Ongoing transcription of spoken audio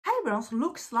backgrounds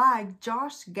looks like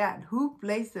Josh Gad, who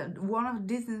plays one of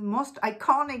Disney's most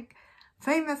iconic,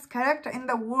 famous character in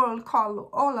the world called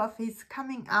Olaf. He's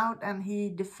coming out and he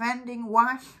defending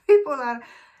why people are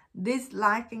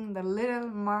disliking the Little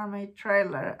Mermaid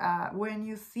trailer. When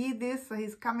you see this,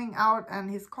 he's coming out and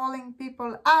he's calling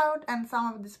people out, and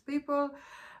some of these people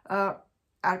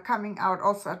are coming out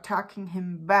also attacking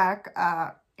him back.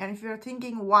 And if you're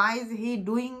thinking, why is he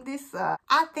doing this?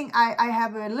 I think I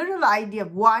have a little idea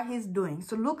of why he's doing.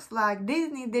 So looks like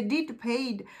Disney, they did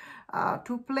paid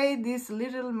to play this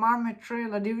Little Mermaid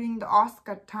trailer during the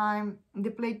Oscar time.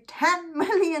 They paid $10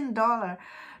 million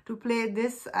to play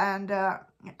this, and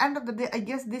end of the day, I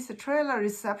guess this trailer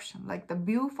reception, like the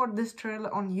view for this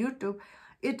trailer on YouTube,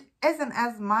 it isn't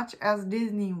as much as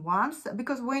Disney wants,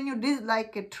 because when you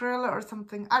dislike a trailer or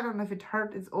something, I don't know if it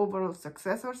hurt its overall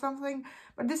success or something,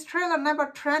 but this trailer never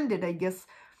trended, I guess,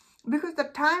 because the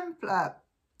time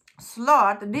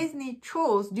slot Disney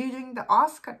chose during the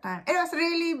Oscar time, it was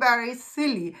really very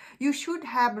silly. You should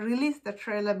have released the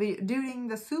trailer during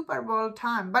the Super Bowl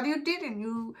time, but you didn't.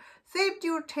 You saved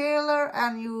your trailer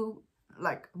and you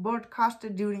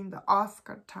broadcasted during the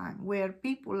Oscar time, where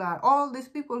people are, all these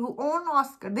people who own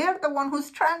Oscar, they're the one who's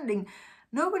trending.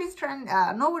 Nobody's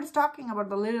talking about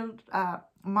the Little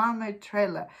Mermaid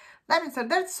trailer. That means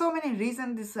there's so many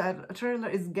reasons this trailer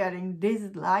is getting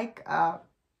disliked.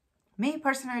 Me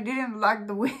personally, I didn't like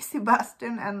the way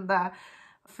Sebastian and the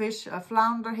fish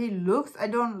flounder he looks. I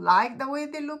don't like the way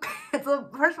they look. So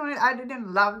personally, I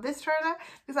didn't love this trailer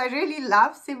because I really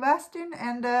love Sebastian,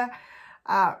 and a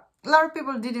lot of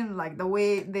people didn't like the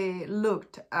way they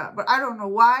looked. But I don't know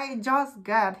why Josh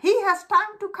Gad, he has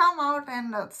time to come out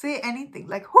and say anything.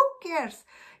 Like, who cares?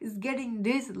 Is getting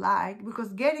disliked,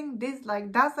 because getting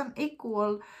disliked doesn't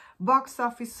equal box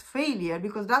office failure,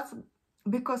 because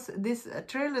this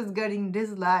trailer is getting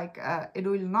disliked, it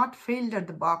will not fail at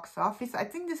the box office. I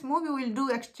think this movie will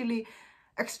do actually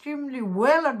extremely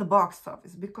well at the box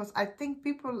office, because I think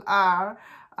people are,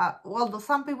 although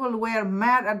some people were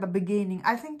mad at the beginning,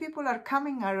 I think people are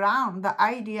coming around the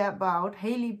idea about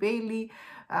Hailey Bailey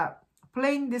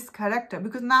playing this character,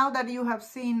 because now that you have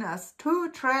seen three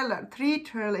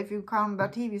trailer if you count the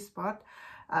TV spot,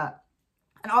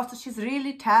 and also she's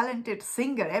really talented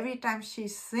singer. Every time she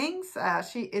sings,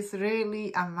 she is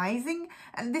really amazing.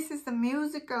 And this is a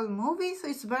musical movie, so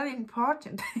it's very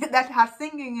important that her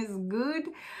singing is good.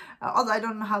 Although I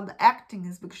don't know how the acting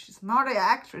is, because she's not an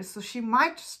actress, so she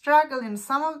might struggle in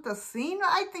some of the scene.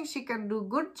 I think she can do a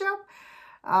good job.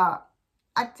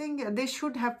 I think they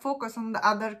should have focused on the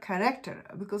other character,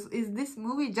 because is this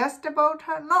movie just about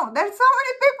her? No, there's so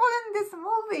many people in this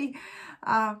movie.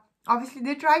 Obviously,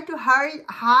 they try to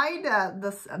hide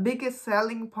the biggest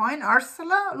selling point.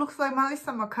 Ursula looks like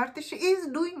Melissa McCarthy. She is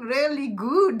doing really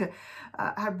good.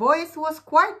 Her voice was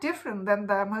quite different than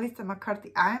the Melissa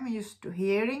McCarthy I'm used to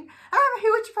hearing. I'm a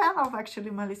huge fan of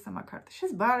actually Melissa McCarthy.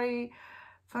 She's very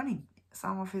funny.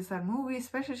 Some of her movies,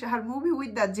 especially her movie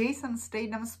with the Jason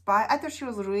Statham spy, I thought she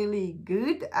was really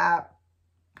good.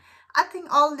 I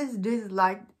think all these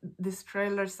dislike these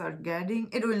trailers are getting,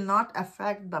 it will not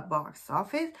affect the box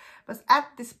office. But at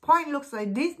this point, looks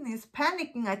like Disney is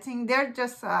panicking. I think they're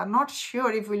just not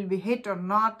sure if it will be hit or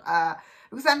not.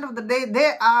 Because at the end of the day,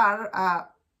 they are,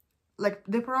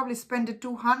 they probably spent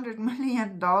 $200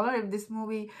 million if this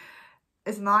movie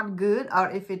is not good,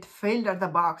 or if it failed at the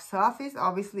box office.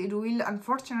 Obviously, it will,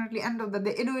 unfortunately, end of the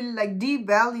day, it will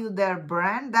devalue their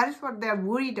brand. That is what they're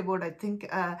worried about, I think.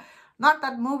 Not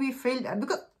that movie failed,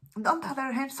 because on the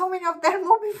other hand, so many of their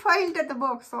movies failed at the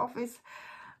box office.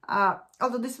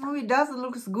 Although this movie does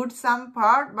looks good some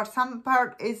part, but some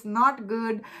part is not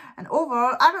good. And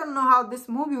overall, I don't know how this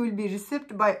movie will be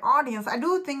received by audience. I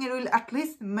do think it will at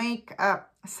least make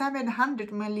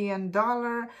 $700 million,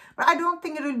 but I don't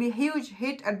think it will be a huge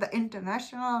hit at the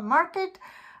international market.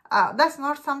 That's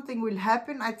not something will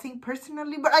happen, I think,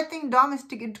 personally. But I think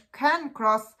domestic, it can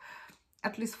cross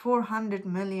at least $400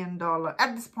 million.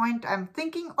 At this point, I'm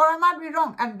thinking, or I might be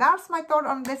wrong. And that's my thought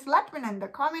on this. Let me know in the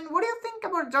comment. What do you think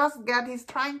about Josh Gad? He's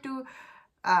trying to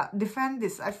defend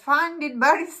this. I find it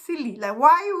very silly. Like,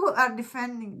 why you are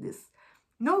defending this?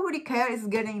 Nobody cares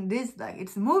getting this. Like,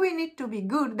 it's movie need to be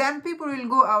good. Then people will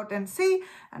go out and see.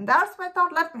 And that's my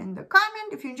thought. Let me in the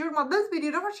comment. If you enjoyed this video,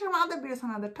 don't forget to share my other videos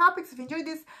on other topics. If you enjoyed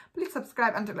this, please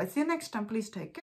subscribe. Until I see you next time, please take care.